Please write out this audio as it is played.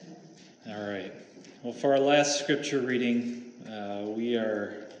All right. Well, for our last scripture reading, we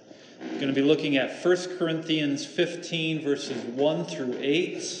are going to be looking at 1 Corinthians 15, verses 1 through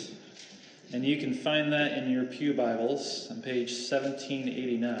 8. And you can find that in your pew Bibles on page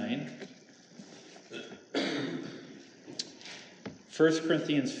 1789. 1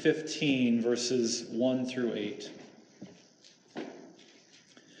 Corinthians 15, verses 1 through 8.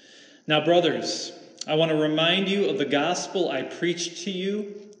 Now, brothers, I want to remind you of the gospel I preached to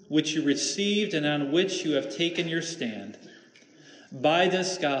you, which you received and on which you have taken your stand. By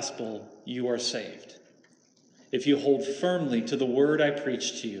this gospel you are saved, if you hold firmly to the word I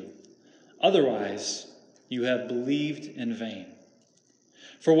preached to you. Otherwise, you have believed in vain.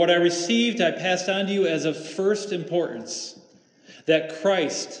 For what I received I passed on to you as of first importance, that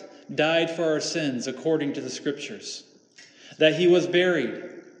Christ died for our sins according to the Scriptures, that he was buried,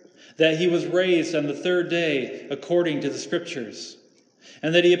 that he was raised on the third day according to the Scriptures,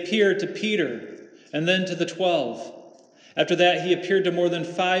 and that he appeared to Peter and then to the 12. After that, he appeared to more than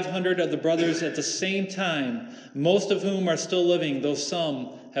 500 of the brothers at the same time, most of whom are still living, though some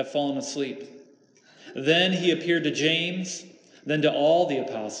have fallen asleep. Then he appeared to James, then to all the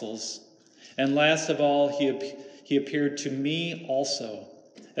apostles, and last of all, he appeared to me also,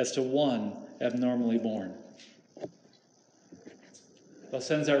 as to one abnormally born.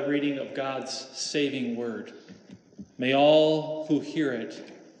 Thus ends our reading of God's saving word. May all who hear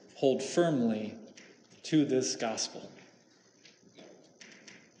it hold firmly to this gospel.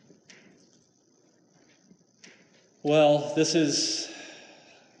 Well, this is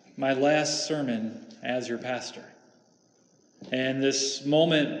my last sermon as your pastor. And this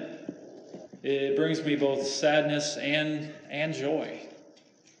moment, it brings me both sadness and joy.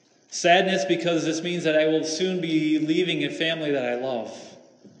 Sadness because this means that I will soon be leaving a family that I love.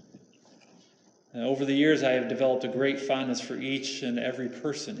 Over the years, I have developed a great fondness for each and every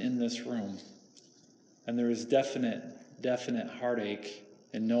person in this room. And there is definite heartache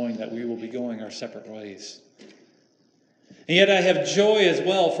in knowing that we will be going our separate ways. And yet I have joy as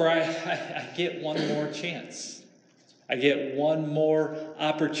well, for I get one more chance. I get one more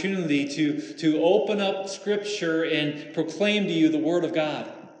opportunity to open up Scripture and proclaim to you the Word of God.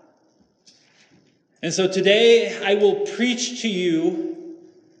 And so today I will preach to you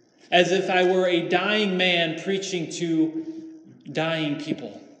as if I were a dying man preaching to dying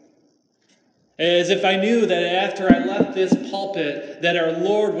people. As if I knew that after I left this pulpit that our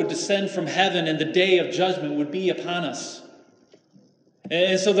Lord would descend from heaven and the day of judgment would be upon us.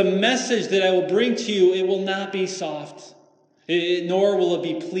 And so the message that I will bring to you, it will not be soft, nor will it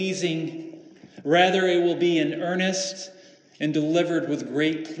be pleasing. Rather, it will be in earnest and delivered with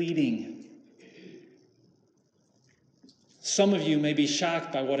great pleading. Some of you may be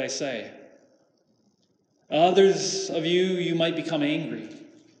shocked by what I say. Others of you might become angry.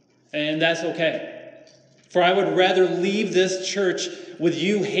 And that's okay. For I would rather leave this church with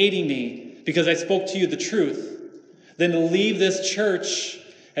you hating me because I spoke to you the truth than to leave this church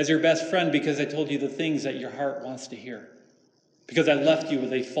as your best friend because I told you the things that your heart wants to hear. Because I left you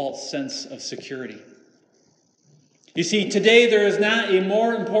with a false sense of security. You see, today there is not a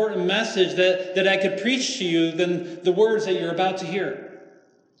more important message that I could preach to you than the words that you're about to hear.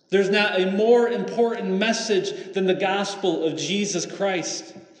 There's not a more important message than the gospel of Jesus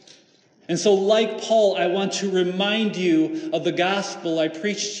Christ. And so, like Paul, I want to remind you of the gospel I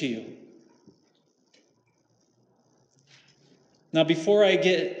preached to you. Now, before I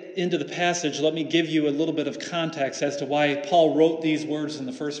get into the passage, let me give you a little bit of context as to why Paul wrote these words in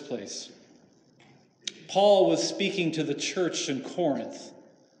the first place. Paul was speaking to the church in Corinth.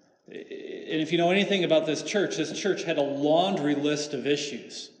 And if you know anything about this church had a laundry list of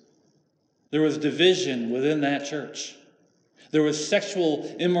issues. There was division within that church. There was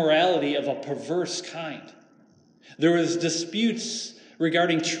sexual immorality of a perverse kind. There was disputes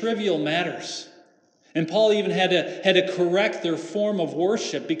regarding trivial matters. And Paul even had to correct their form of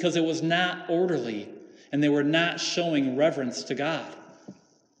worship because it was not orderly and they were not showing reverence to God.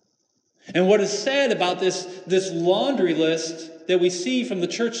 And what is sad about this laundry list that we see from the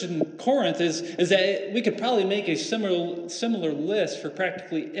church in Corinth is that we could probably make a similar list for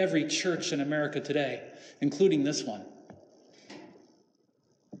practically every church in America today, including this one.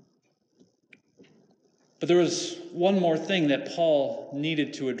 But there was one more thing that Paul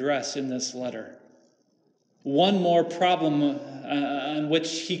needed to address in this letter. One more problem on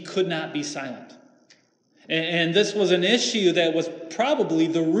which he could not be silent. And this was an issue that was probably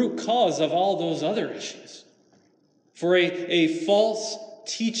the root cause of all those other issues. For a false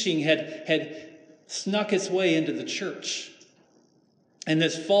teaching had snuck its way into the church. And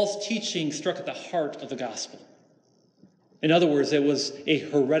this false teaching struck at the heart of the gospel. In other words, it was a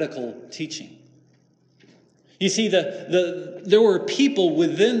heretical teaching. You see, there were people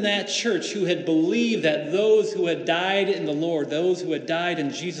within that church who had believed that those who had died in the Lord, those who had died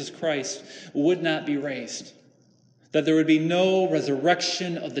in Jesus Christ, would not be raised. That there would be no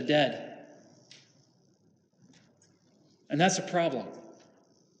resurrection of the dead. And that's a problem.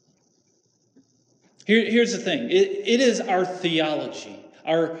 Here's the thing. It is our theology,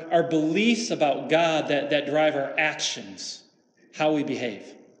 our beliefs about God that drive our actions, how we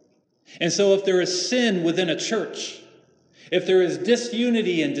behave. And so if there is sin within a church, if there is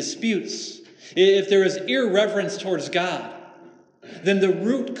disunity and disputes, if there is irreverence towards God, then the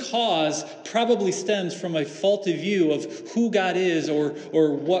root cause probably stems from a faulty view of who God is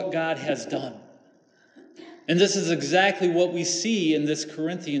or what God has done. And this is exactly what we see in this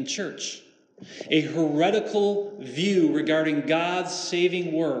Corinthian church. A heretical view regarding God's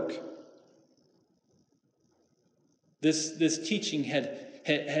saving work. This teaching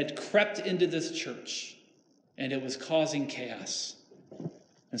had crept into this church, and it was causing chaos.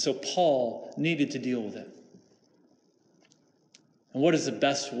 And so Paul needed to deal with it. And what is the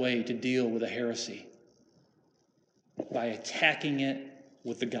best way to deal with a heresy? By attacking it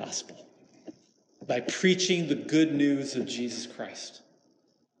with the gospel. By preaching the good news of Jesus Christ.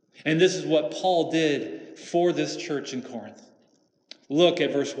 And this is what Paul did for this church in Corinth. Look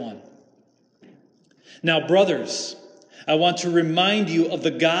at verse 1. Now, brothers, I want to remind you of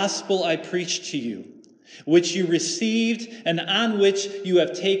the gospel I preached to you, which you received and on which you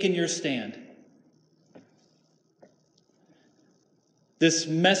have taken your stand. This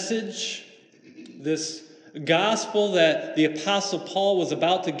message, this gospel that the Apostle Paul was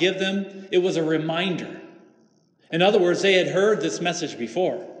about to give them, it was a reminder. In other words, they had heard this message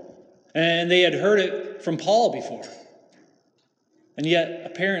before, and they had heard it from Paul before. And yet,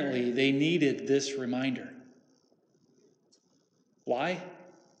 apparently, they needed this reminder. Why?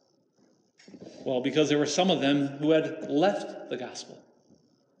 Well, because there were some of them who had left the gospel.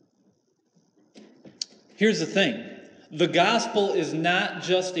 Here's the thing. The gospel is not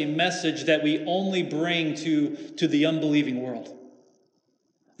just a message that we only bring to the unbelieving world.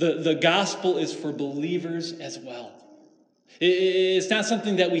 The gospel is for believers as well. It's not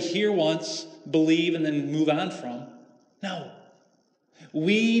something that we hear once, believe, and then move on from. No.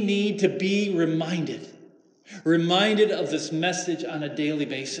 We need to be reminded of this message on a daily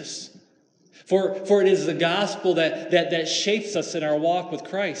basis. For it is the gospel that shapes us in our walk with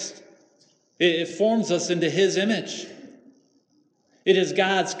Christ. It forms us into His image. It is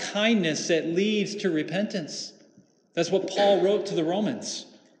God's kindness that leads to repentance. That's what Paul wrote to the Romans.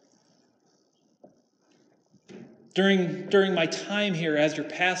 During my time here as your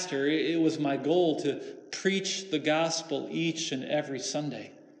pastor, it was my goal to preach the gospel each and every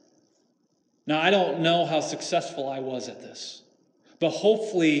Sunday. Now, I don't know how successful I was at this, but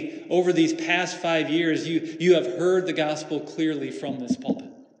hopefully over these past 5 years, you have heard the gospel clearly from this pulpit.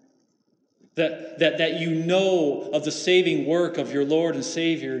 That you know of the saving work of your Lord and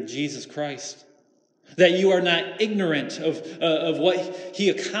Savior, Jesus Christ. That you are not ignorant of what He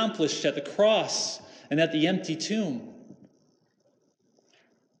accomplished at the cross and at the empty tomb.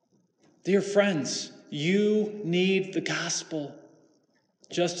 Dear friends, you need the gospel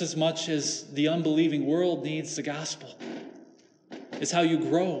just as much as the unbelieving world needs the gospel. It's how you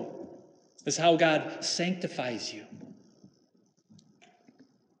grow. It's how God sanctifies you.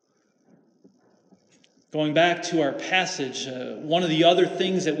 Going back to our passage, one of the other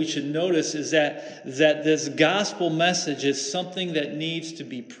things that we should notice is that this gospel message is something that needs to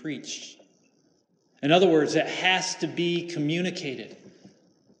be preached. In other words, it has to be communicated.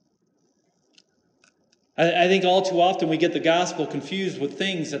 I think all too often we get the gospel confused with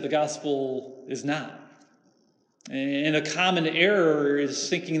things that the gospel is not. And a common error is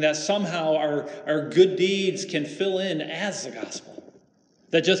thinking that somehow our good deeds can fill in as the gospel.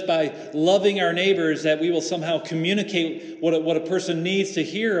 That just by loving our neighbors that we will somehow communicate what a person needs to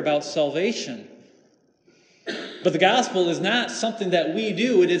hear about salvation. But the gospel is not something that we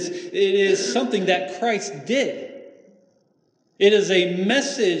do. It is something that Christ did. It is a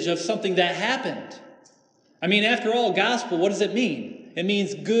message of something that happened. I mean, after all, gospel, what does it mean? It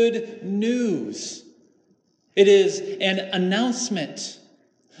means good news. It is an announcement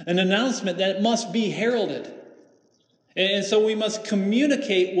that must be heralded. And so we must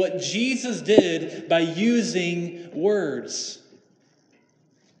communicate what Jesus did by using words.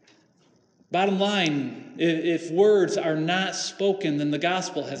 Bottom line, if words are not spoken, then the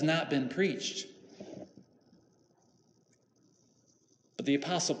gospel has not been preached. But the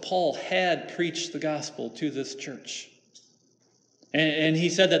Apostle Paul had preached the gospel to this church. And he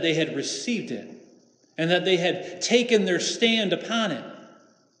said that they had received it. and that they had taken their stand upon it.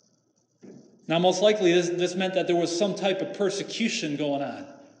 Now, most likely, this meant that there was some type of persecution going on,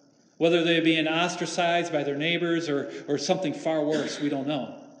 whether they be ostracized by their neighbors or something far worse, we don't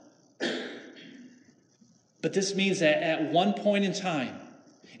know. But this means that at one point in time,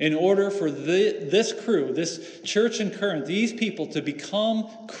 in order for this crew, this church in Corinth, these people to become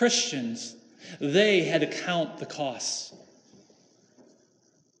Christians, they had to count the costs.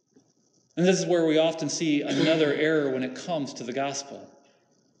 And this is where we often see another error when it comes to the gospel.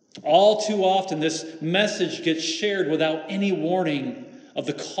 All too often, this message gets shared without any warning of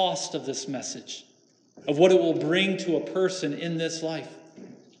the cost of this message, of what it will bring to a person in this life.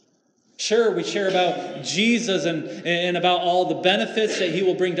 Sure, we share about Jesus and about all the benefits that he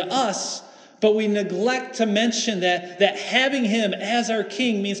will bring to us, but we neglect to mention that having him as our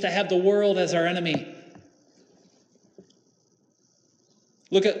king means to have the world as our enemy.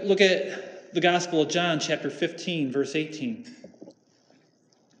 Look at the Gospel of John, chapter 15, verse 18.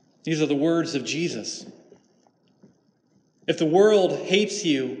 These are the words of Jesus. If the world hates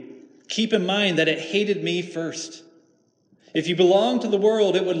you, keep in mind that it hated me first. If you belong to the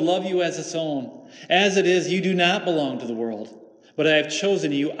world, it would love you as its own. As it is, you do not belong to the world, but I have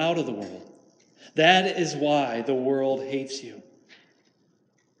chosen you out of the world. That is why the world hates you.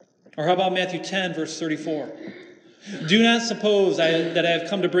 Or how about Matthew 10, verse 34? Do not suppose that I have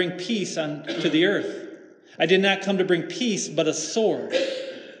come to bring peace to the earth. I did not come to bring peace, but a sword.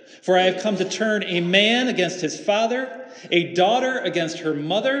 For I have come to turn a man against his father, a daughter against her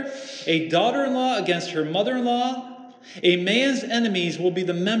mother, a daughter-in-law against her mother-in-law. A man's enemies will be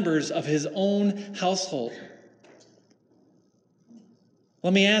the members of his own household.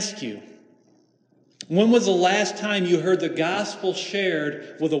 Let me ask you, when was the last time you heard the gospel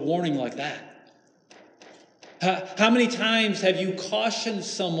shared with a warning like that? How many times have you cautioned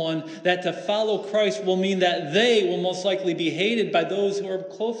someone that to follow Christ will mean that they will most likely be hated by those who are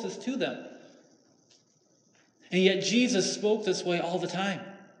closest to them? And yet Jesus spoke this way all the time.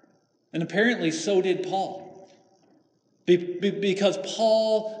 And apparently so did Paul. Because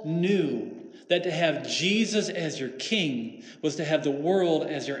Paul knew that to have Jesus as your king was to have the world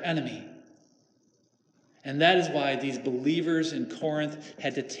as your enemy. And that is why these believers in Corinth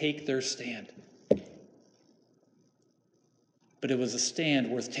had to take their stand. But it was a stand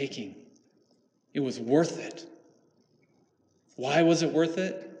worth taking. It was worth it. Why was it worth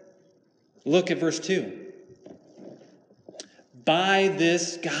it? Look at verse 2. By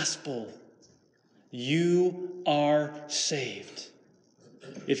this gospel, you are saved,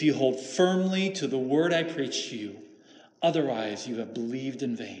 if you hold firmly to the word I preach to you. Otherwise, you have believed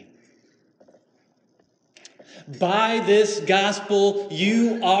in vain. By this gospel,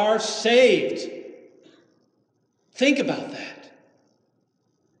 you are saved. Think about that.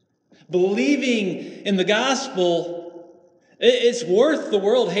 Believing in the gospel, it's worth the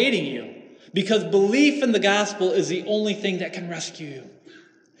world hating you, because belief in the gospel is the only thing that can rescue you.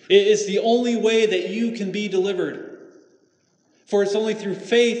 It's the only way that you can be delivered. For it's only through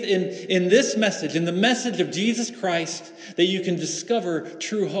faith in this message, in the message of Jesus Christ, that you can discover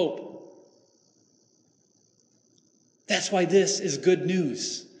true hope. That's why this is good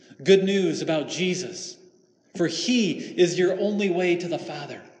news. Good news about Jesus. For he is your only way to the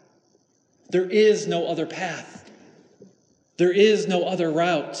Father. There is no other path. There is no other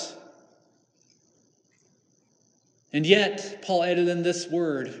route. And yet, Paul added in this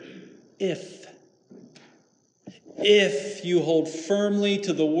word, if. If you hold firmly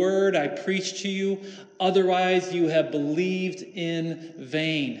to the word I preach to you, otherwise you have believed in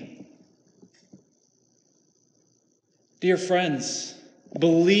vain. Dear friends,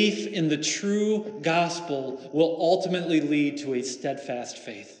 belief in the true gospel will ultimately lead to a steadfast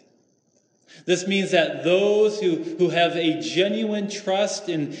faith. This means that those who have a genuine trust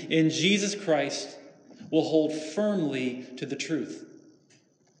in Jesus Christ will hold firmly to the truth.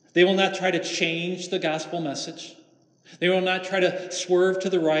 They will not try to change the gospel message. They will not try to swerve to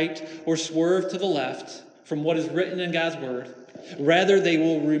the right or swerve to the left from what is written in God's word. Rather, they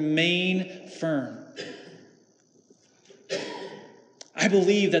will remain firm. I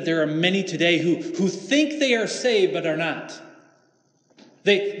believe that there are many today who think they are saved but are not.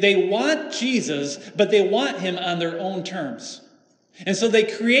 They want Jesus, but they want him on their own terms. And so they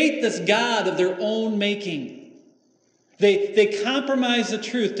create this God of their own making. They compromise the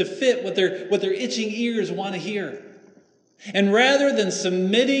truth to fit what their itching ears want to hear. And rather than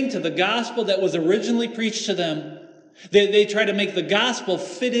submitting to the gospel that was originally preached to them, they try to make the gospel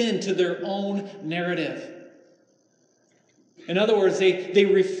fit into their own narrative. In other words, they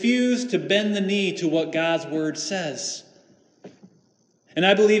refuse to bend the knee to what God's word says. And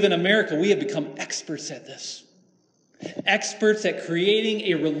I believe in America we have become experts at this. Experts at creating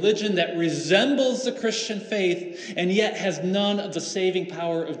a religion that resembles the Christian faith and yet has none of the saving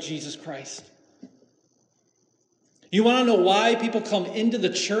power of Jesus Christ. You want to know why people come into the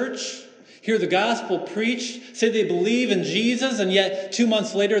church, hear the gospel preached, say they believe in Jesus, and yet 2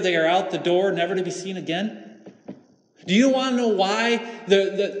 months later they are out the door, never to be seen again? Do you want to know why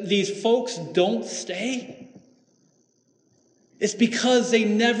these folks don't stay? It's because they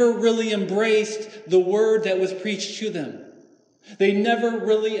never really embraced the word that was preached to them. They never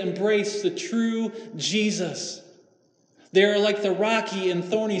really embraced the true Jesus. They are like the rocky and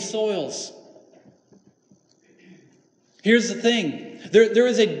thorny soils. Here's the thing. There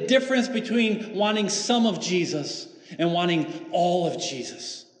is a difference between wanting some of Jesus and wanting all of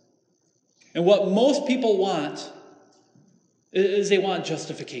Jesus. And what most people want is they want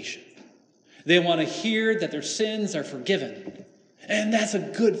justification. They want to hear that their sins are forgiven. And that's a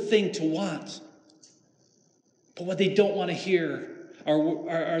good thing to want. But what they don't want to hear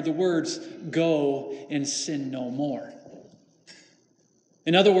are the words, "Go and sin no more."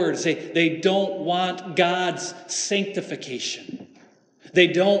 In other words, they don't want God's sanctification. They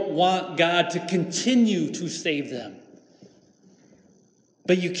don't want God to continue to save them.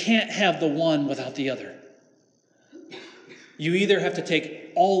 But you can't have the one without the other. You either have to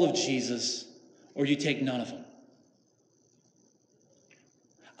take all of Jesus or you take none of him.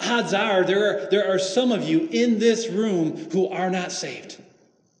 Odds are there are some of you in this room who are not saved.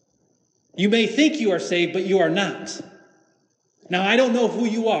 You may think you are saved, but you are not. Now, I don't know who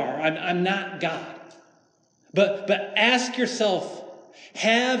you are. I'm not God. But ask yourself,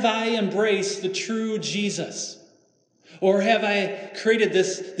 have I embraced the true Jesus? Or have I created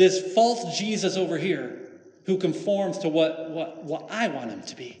this false Jesus over here who conforms to what I want him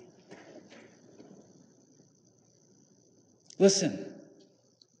to be? Listen.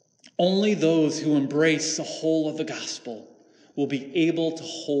 Only those who embrace the whole of the gospel will be able to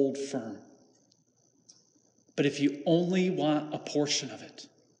hold firm. But if you only want a portion of it,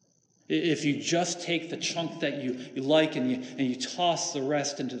 if you just take the chunk that you like and you toss the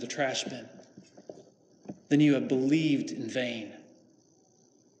rest into the trash bin, then you have believed in vain.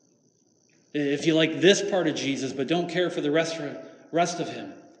 If you like this part of Jesus but don't care for the rest of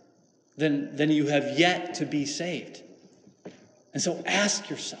him, then you have yet to be saved. And so ask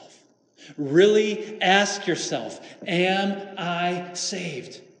yourself, really ask yourself, am I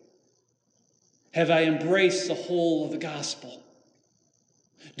saved? Have I embraced the whole of the gospel?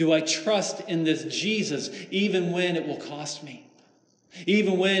 Do I trust in this Jesus even when it will cost me?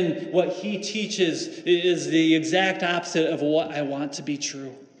 Even when what he teaches is the exact opposite of what I want to be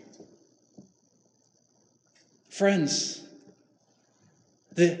true? Friends,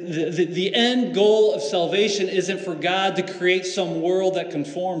 the end goal of salvation isn't for God to create some world that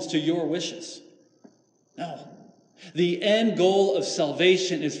conforms to your wishes. No. The end goal of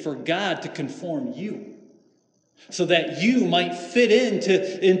salvation is for God to conform you so that you might fit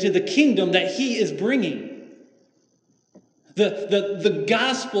into the kingdom that he is bringing. The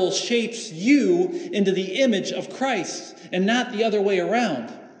gospel shapes you into the image of Christ and not the other way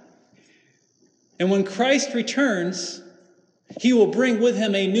around. And when Christ returns, he will bring with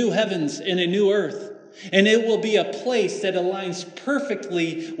him a new heavens and a new earth. And it will be a place that aligns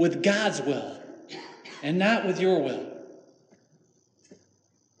perfectly with God's will and not with your will.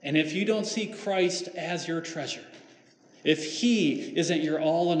 And if you don't see Christ as your treasure, if he isn't your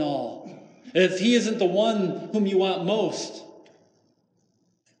all in all, if he isn't the one whom you want most,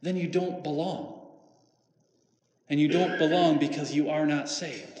 then you don't belong. And you don't belong because you are not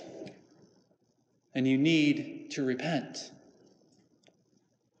saved. And you need to repent.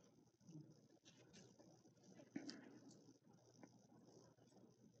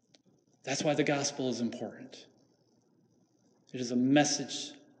 That's why the gospel is important. It is a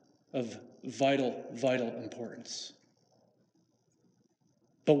message of vital, vital importance.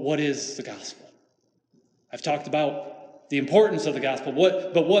 But what is the gospel? I've talked about the importance of the gospel.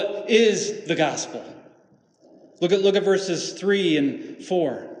 But what is the gospel? Look at verses 3 and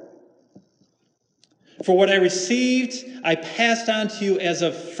 4. For what I received, I passed on to you as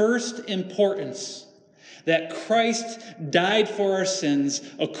of first importance, that Christ died for our sins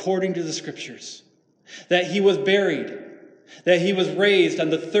according to the Scriptures, that he was buried, that he was raised on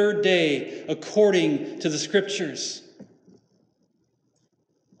the third day according to the Scriptures.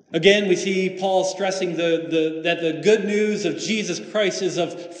 Again, we see Paul stressing that the good news of Jesus Christ is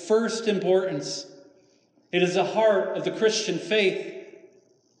of first importance. It is the heart of the Christian faith.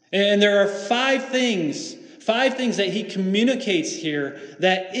 And there are five things that he communicates here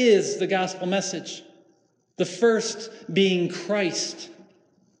that is the gospel message. The first being Christ.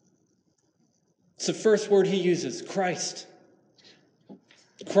 It's the first word he uses, Christ.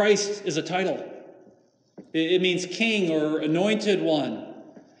 Christ is a title. It means king or anointed one.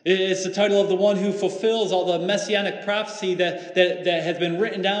 It's the title of the one who fulfills all the messianic prophecy that has been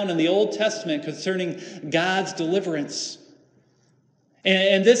written down in the Old Testament concerning God's deliverance.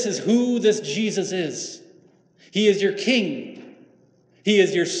 And this is who this Jesus is. He is your king. He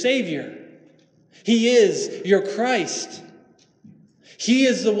is your Savior. He is your Christ. He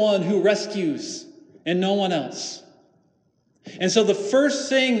is the one who rescues and no one else. And so the first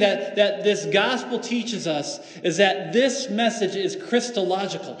thing that this gospel teaches us is that this message is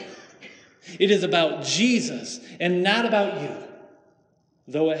Christological. It is about Jesus and not about you,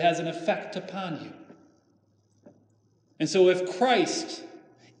 though it has an effect upon you. And so if Christ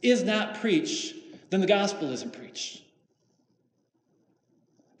is not preached, then the gospel isn't preached.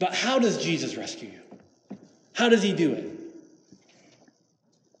 But how does Jesus rescue you? How does he do it?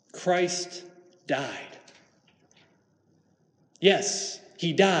 Christ died. Yes,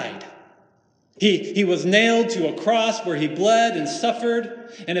 he died. He was nailed to a cross where he bled and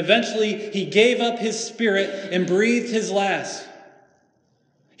suffered, and eventually he gave up his spirit and breathed his last.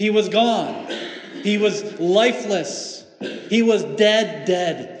 He was gone. He was lifeless. He was dead.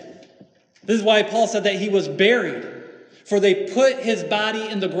 This is why Paul said that he was buried. For they put his body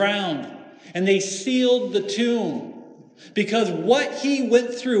in the ground, and they sealed the tomb. Because what he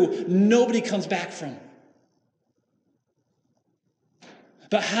went through, nobody comes back from.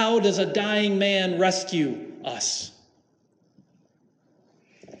 But how does a dying man rescue us?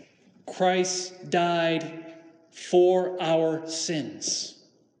 Christ died for our sins.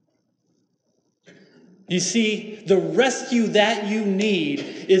 You see, the rescue that you need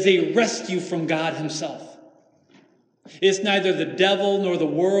is a rescue from God himself. It's neither the devil nor the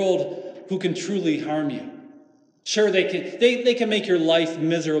world who can truly harm you. Sure, they can make your life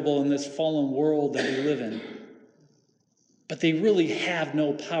miserable in this fallen world that we live in. But they really have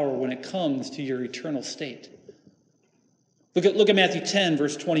no power when it comes to your eternal state. Look at Matthew 10,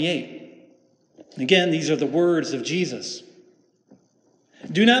 verse 28. Again, these are the words of Jesus.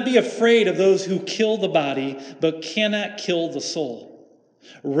 Do not be afraid of those who kill the body, but cannot kill the soul.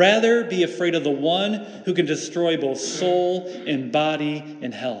 Rather, be afraid of the one who can destroy both soul and body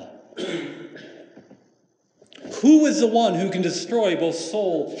in hell. Who is the one who can destroy both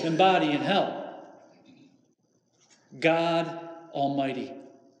soul and body in hell? God Almighty.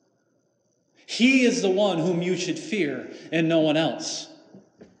 He is the one whom you should fear and no one else.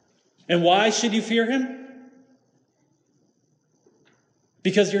 And why should you fear him?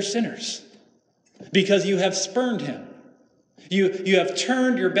 Because you're sinners. Because you have spurned him. You have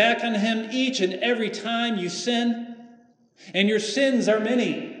turned your back on him each and every time you sin. And your sins are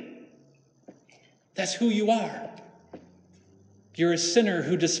many. That's who you are. You're a sinner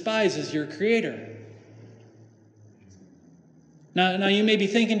who despises your Creator. Now you may be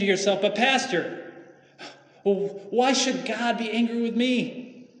thinking to yourself, but Pastor, why should God be angry with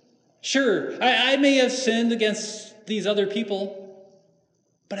me? Sure, I may have sinned against these other people,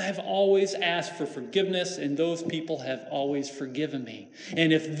 but I've always asked for forgiveness, and those people have always forgiven me.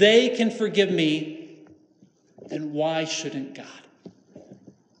 And if they can forgive me, then why shouldn't God?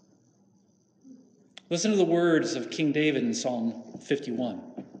 Listen to the words of King David in Psalm 51.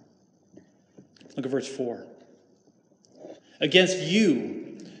 Look at verse 4. Against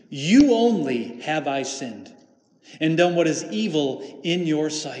you, you only have I sinned, and done what is evil in your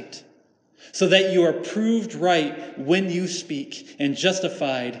sight, so that you are proved right when you speak, and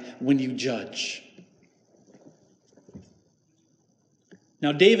justified when you judge.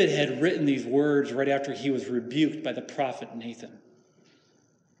 Now, David had written these words right after he was rebuked by the prophet Nathan.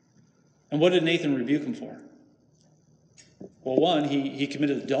 And what did Nathan rebuke him for? Well, one, he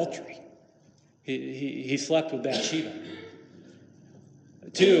committed adultery. He slept with Bathsheba.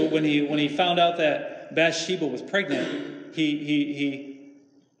 Two, when he found out that Bathsheba was pregnant, he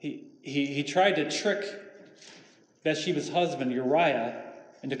tried to trick Bathsheba's husband, Uriah,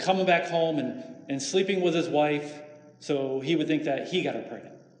 into coming back home and sleeping with his wife so he would think that he got her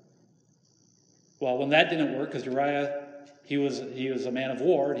pregnant. Well, when that didn't work, because Uriah, he was a man of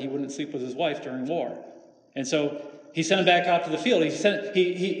war, and he wouldn't sleep with his wife during war. And so he sent him back out to the field.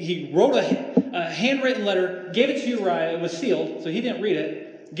 He wrote a handwritten letter, gave it to Uriah. It was sealed, so he didn't read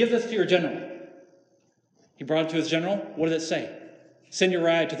it. Give this to your general. He brought it to his general. What did it say? Send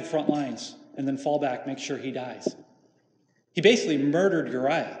Uriah to the front lines and then fall back, make sure he dies. He basically murdered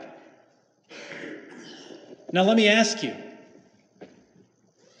Uriah. Now let me ask you,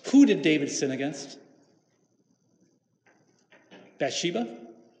 who did David sin against? Bathsheba?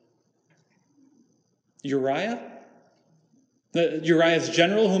 Uriah? Uriah's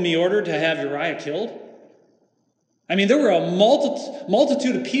general whom he ordered to have Uriah killed. I mean, there were a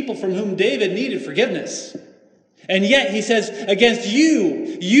multitude of people from whom David needed forgiveness. And yet he says, against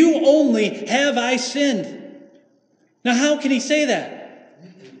you only have I sinned. Now, how can he say that?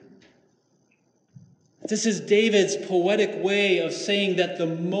 This is David's poetic way of saying that the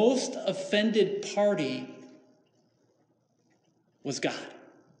most offended party was God.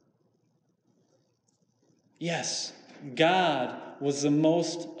 Yes, God was the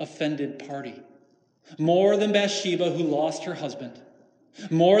most offended party. More than Bathsheba, who lost her husband.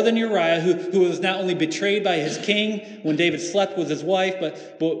 More than Uriah, who was not only betrayed by his king when David slept with his wife,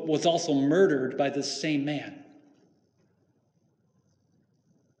 but was also murdered by this same man.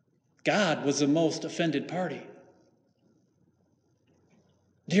 God was the most offended party.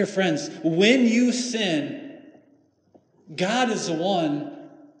 Dear friends, when you sin, God is the one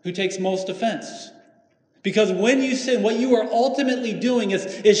who takes most offense. Because when you sin, what you are ultimately doing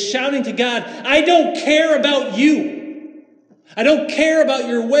is shouting to God, I don't care about you. I don't care about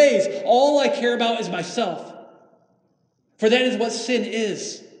your ways. All I care about is myself. For that is what sin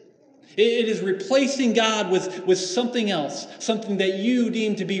is. It is replacing God with something else, something that you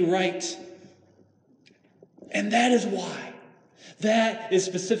deem to be right. And that is why. That is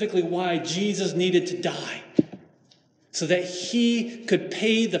specifically why Jesus needed to die. So that he could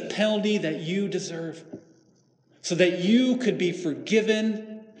pay the penalty that you deserve. So that you could be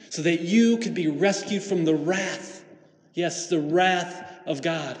forgiven. So that you could be rescued from the wrath. Yes, the wrath of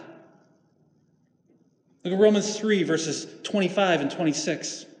God. Look at Romans 3, verses 25 and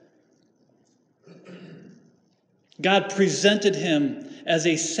 26. God presented him as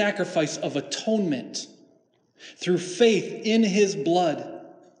a sacrifice of atonement through faith in his blood.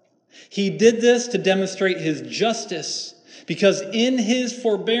 He did this to demonstrate his justice, because in his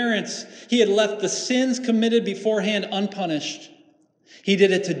forbearance he had left the sins committed beforehand unpunished. He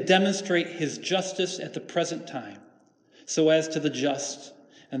did it to demonstrate his justice at the present time, so as to the just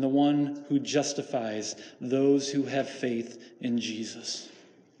and the one who justifies those who have faith in Jesus.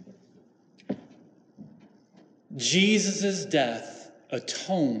 Jesus' death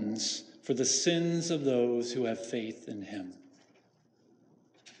atones for the sins of those who have faith in him.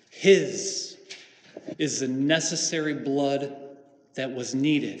 His is the necessary blood that was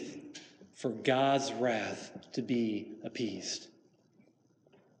needed for God's wrath to be appeased.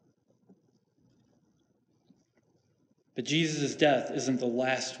 But Jesus' death isn't the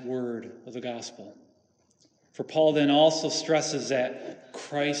last word of the gospel. For Paul then also stresses that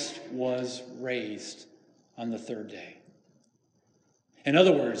Christ was raised on the third day. In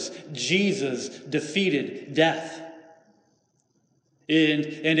other words, Jesus defeated death.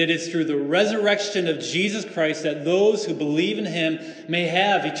 And it is through the resurrection of Jesus Christ that those who believe in him may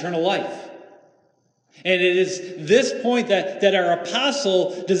have eternal life. And it is this point that our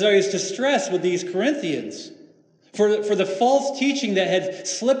apostle desires to stress with these Corinthians. For the false teaching that had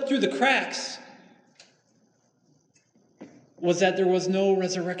slipped through the cracks was that there was no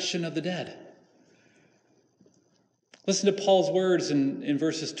resurrection of the dead. Listen to Paul's words in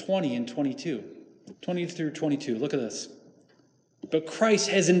verses 20 and 22. 20 through 22. Look at this. But Christ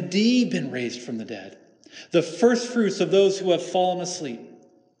has indeed been raised from the dead, the firstfruits of those who have fallen asleep.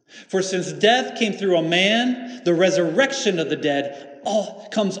 For since death came through a man, the resurrection of the dead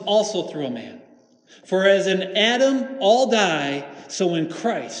comes also through a man. For as in Adam all die, so in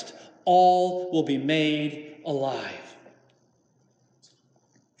Christ all will be made alive.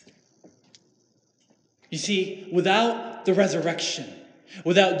 You see, without the resurrection,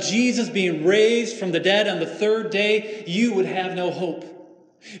 without Jesus being raised from the dead on the third day, you would have no hope.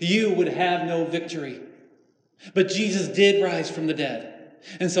 You would have no victory. But Jesus did rise from the dead.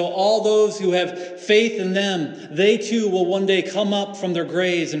 And so all those who have faith in them, they too will one day come up from their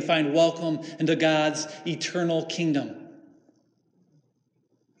graves and find welcome into God's eternal kingdom.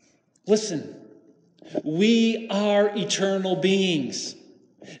 Listen, we are eternal beings.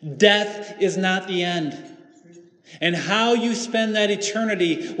 Death is not the end. And how you spend that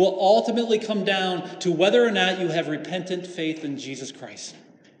eternity will ultimately come down to whether or not you have repentant faith in Jesus Christ.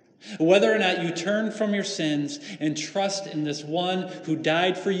 Whether or not you turn from your sins and trust in this one who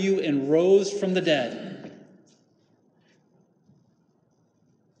died for you and rose from the dead.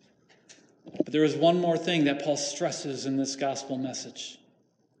 But there is one more thing that Paul stresses in this gospel message.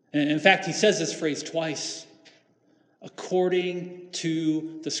 And in fact, he says this phrase twice. According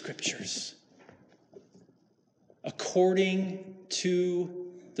to the Scriptures. According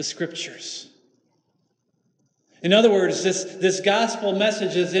to the Scriptures. In other words, this gospel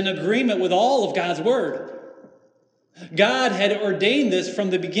message is in agreement with all of God's Word. God had ordained this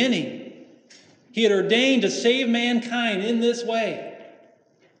from the beginning. He had ordained to save mankind in this way.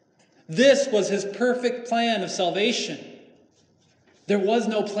 This was his perfect plan of salvation. There was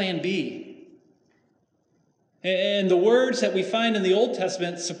no plan B. And the words that we find in the Old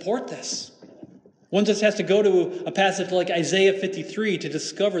Testament support this. One just has to go to a passage like Isaiah 53 to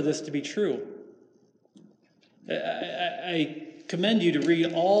discover this to be true. I commend you to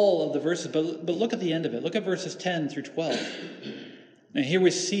read all of the verses, but look at the end of it. Look at verses 10 through 12. And here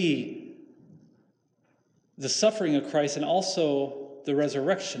we see the suffering of Christ and also the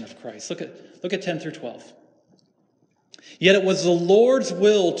resurrection of Christ. Look at 10 through 12. Yet it was the Lord's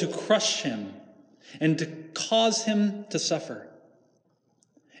will to crush him and to cause him to suffer.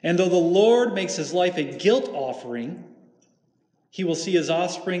 And though the Lord makes his life a guilt offering, he will see his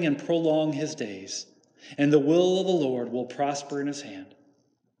offspring and prolong his days, and the will of the Lord will prosper in his hand.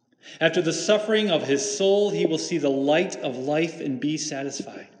 After the suffering of his soul, he will see the light of life and be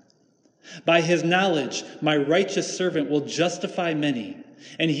satisfied. By his knowledge, my righteous servant will justify many,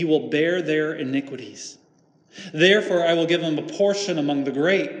 and he will bear their iniquities. Therefore, I will give him a portion among the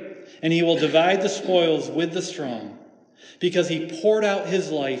great, and he will divide the spoils with the strong, because he poured out his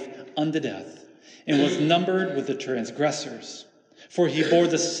life unto death, and was numbered with the transgressors. For he bore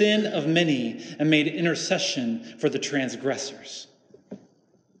the sin of many, and made intercession for the transgressors.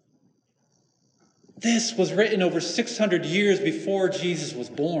 This was written over 600 years before Jesus was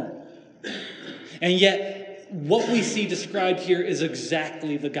born. And yet, what we see described here is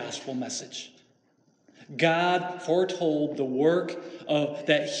exactly the gospel message. God foretold the work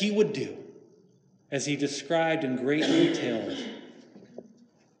that he would do, as he described in great detail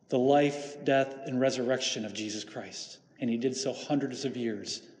the life, death, and resurrection of Jesus Christ. And he did so hundreds of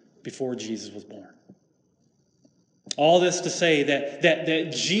years before Jesus was born. All this to say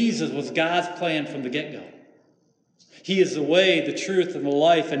that Jesus was God's plan from the get-go. He is the way, the truth, and the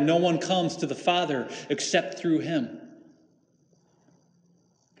life, and no one comes to the Father except through him.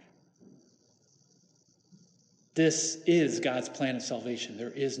 This is God's plan of salvation. There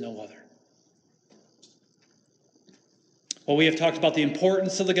is no other. Well, we have talked about the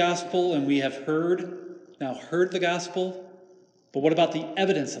importance of the gospel, and we have heard the gospel, but what about the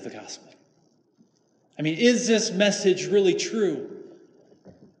evidence of the gospel? I mean, is this message really true?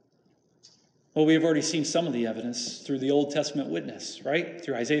 Well, we have already seen some of the evidence through the Old Testament witness, right?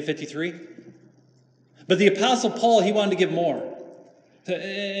 Through Isaiah 53. But the Apostle Paul, he wanted to give more.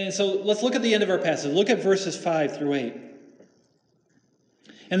 And so let's look at the end of our passage. Look at verses 5 through 8.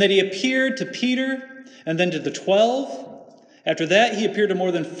 And that he appeared to Peter and then to the 12. After that, he appeared to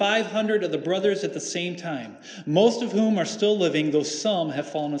more than 500 of the brothers at the same time, most of whom are still living, though some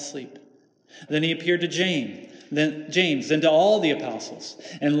have fallen asleep. Then he appeared to James, then to all the apostles.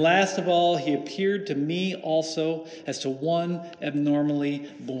 And last of all, he appeared to me also as to one abnormally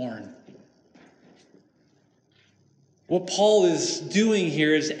born. What Paul is doing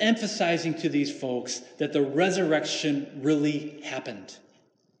here is emphasizing to these folks that the resurrection really happened.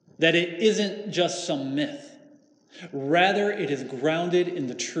 That it isn't just some myth. Rather, it is grounded in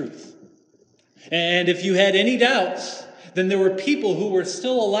the truth. And if you had any doubts, then there were people who were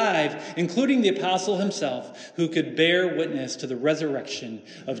still alive, including the apostle himself, who could bear witness to the resurrection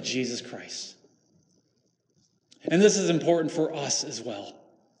of Jesus Christ. And this is important for us as well.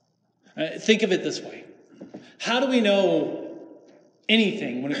 Think of it this way. How do we know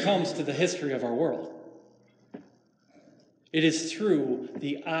anything when it comes to the history of our world? It is through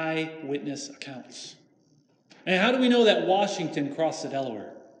the eyewitness accounts. And how do we know that Washington crossed the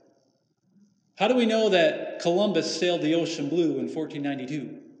Delaware? How do we know that Columbus sailed the ocean blue in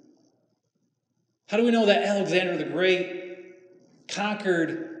 1492? How do we know that Alexander the Great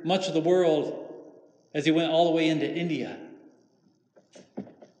conquered much of the world as he went all the way into India?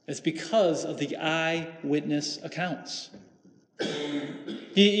 It's because of the eyewitness accounts.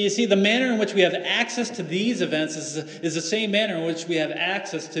 You see, the manner in which we have access to these events is the same manner in which we have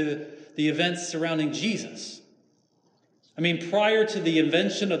access to the events surrounding Jesus. I mean, prior to the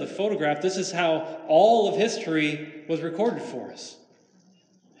invention of the photograph, this is how all of history was recorded for us.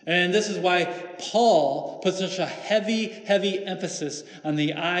 And this is why Paul put such a heavy, heavy emphasis on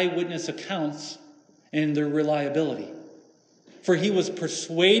the eyewitness accounts and their reliability. For he was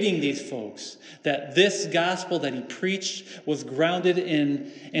persuading these folks that this gospel that he preached was grounded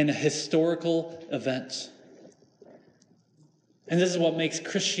in a historical event. And this is what makes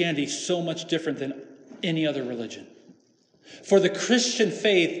Christianity so much different than any other religion. For the Christian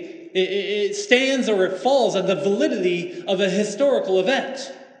faith, it stands or it falls on the validity of a historical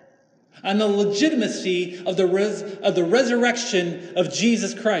event, on the legitimacy of the resurrection of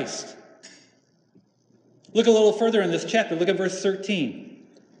Jesus Christ. Look a little further in this chapter. Look at verse 13.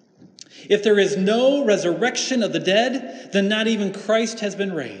 If there is no resurrection of the dead, then not even Christ has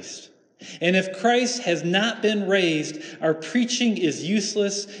been raised. And if Christ has not been raised, our preaching is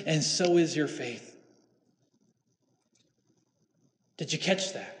useless, and so is your faith. Did you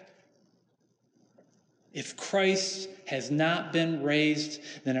catch that? If Christ has not been raised,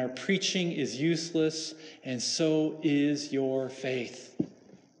 then our preaching is useless, and so is your faith.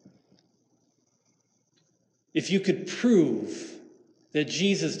 If you could prove that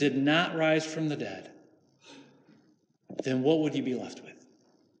Jesus did not rise from the dead, then what would you be left with?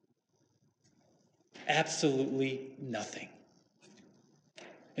 Absolutely nothing.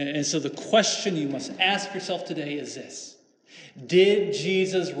 And so the question you must ask yourself today is this: did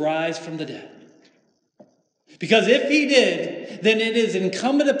Jesus rise from the dead? Because if he did, then it is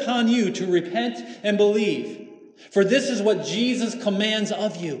incumbent upon you to repent and believe. For this is what Jesus commands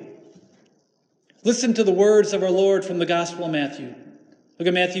of you. Listen to the words of our Lord from the Gospel of Matthew. Look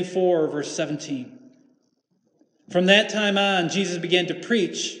at Matthew 4, verse 17. From that time on, Jesus began to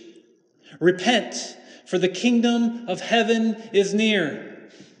preach, "Repent, for the kingdom of heaven is near."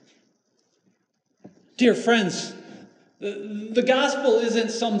 Dear friends, the gospel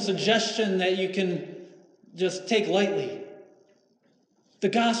isn't some suggestion that you can just take lightly. The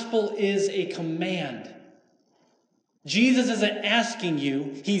gospel is a command. Jesus isn't asking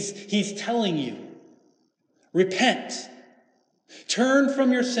you, he's telling you. Repent. Turn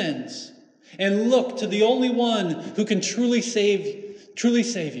from your sins and look to the only one who can truly save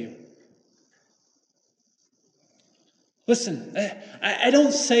you. Listen, I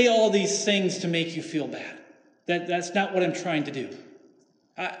don't say all these things to make you feel bad. That's not what I'm trying to do.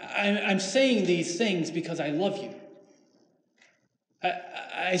 I'm saying these things because I love you.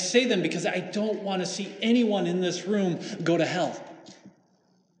 I say them because I don't want to see anyone in this room go to hell.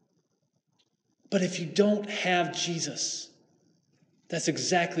 But if you don't have Jesus, that's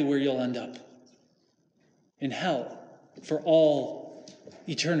exactly where you'll end up. In hell for all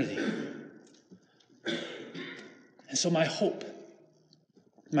eternity. And so my hope,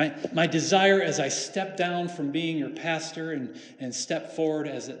 my desire as I step down from being your pastor and step forward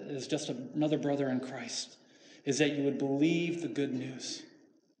as just another brother in Christ, is that you would believe the good news,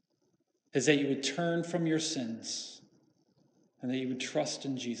 is that you would turn from your sins, and that you would trust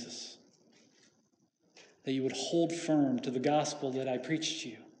in Jesus, that you would hold firm to the gospel that I preached to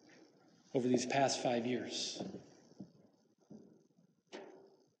you over these past 5 years,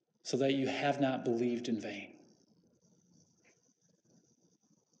 so that you have not believed in vain.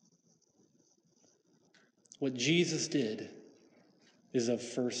 What Jesus did is of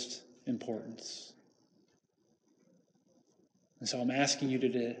first importance. And so I'm asking you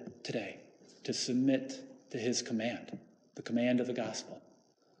today to submit to his command, the command of the gospel.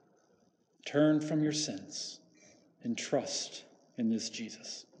 Turn from your sins and trust in this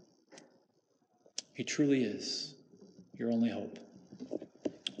Jesus. He truly is your only hope.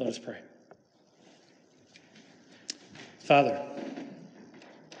 Let us pray. Father,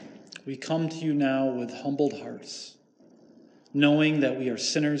 we come to you now with humbled hearts, knowing that we are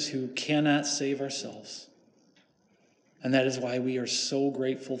sinners who cannot save ourselves. And that is why we are so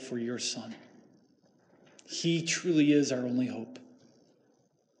grateful for your Son. He truly is our only hope.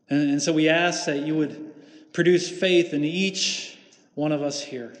 And so we ask that you would produce faith in each one of us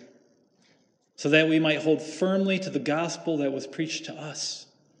here, so that we might hold firmly to the gospel that was preached to us,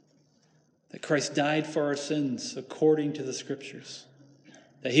 that Christ died for our sins according to the Scriptures,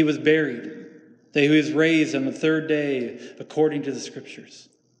 that he was buried, that he was raised on the third day according to the Scriptures.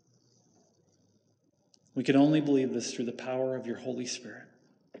 We can only believe this through the power of your Holy Spirit.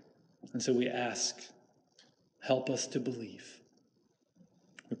 And so we ask, help us to believe.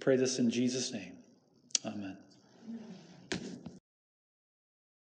 We pray this in Jesus' name. Amen.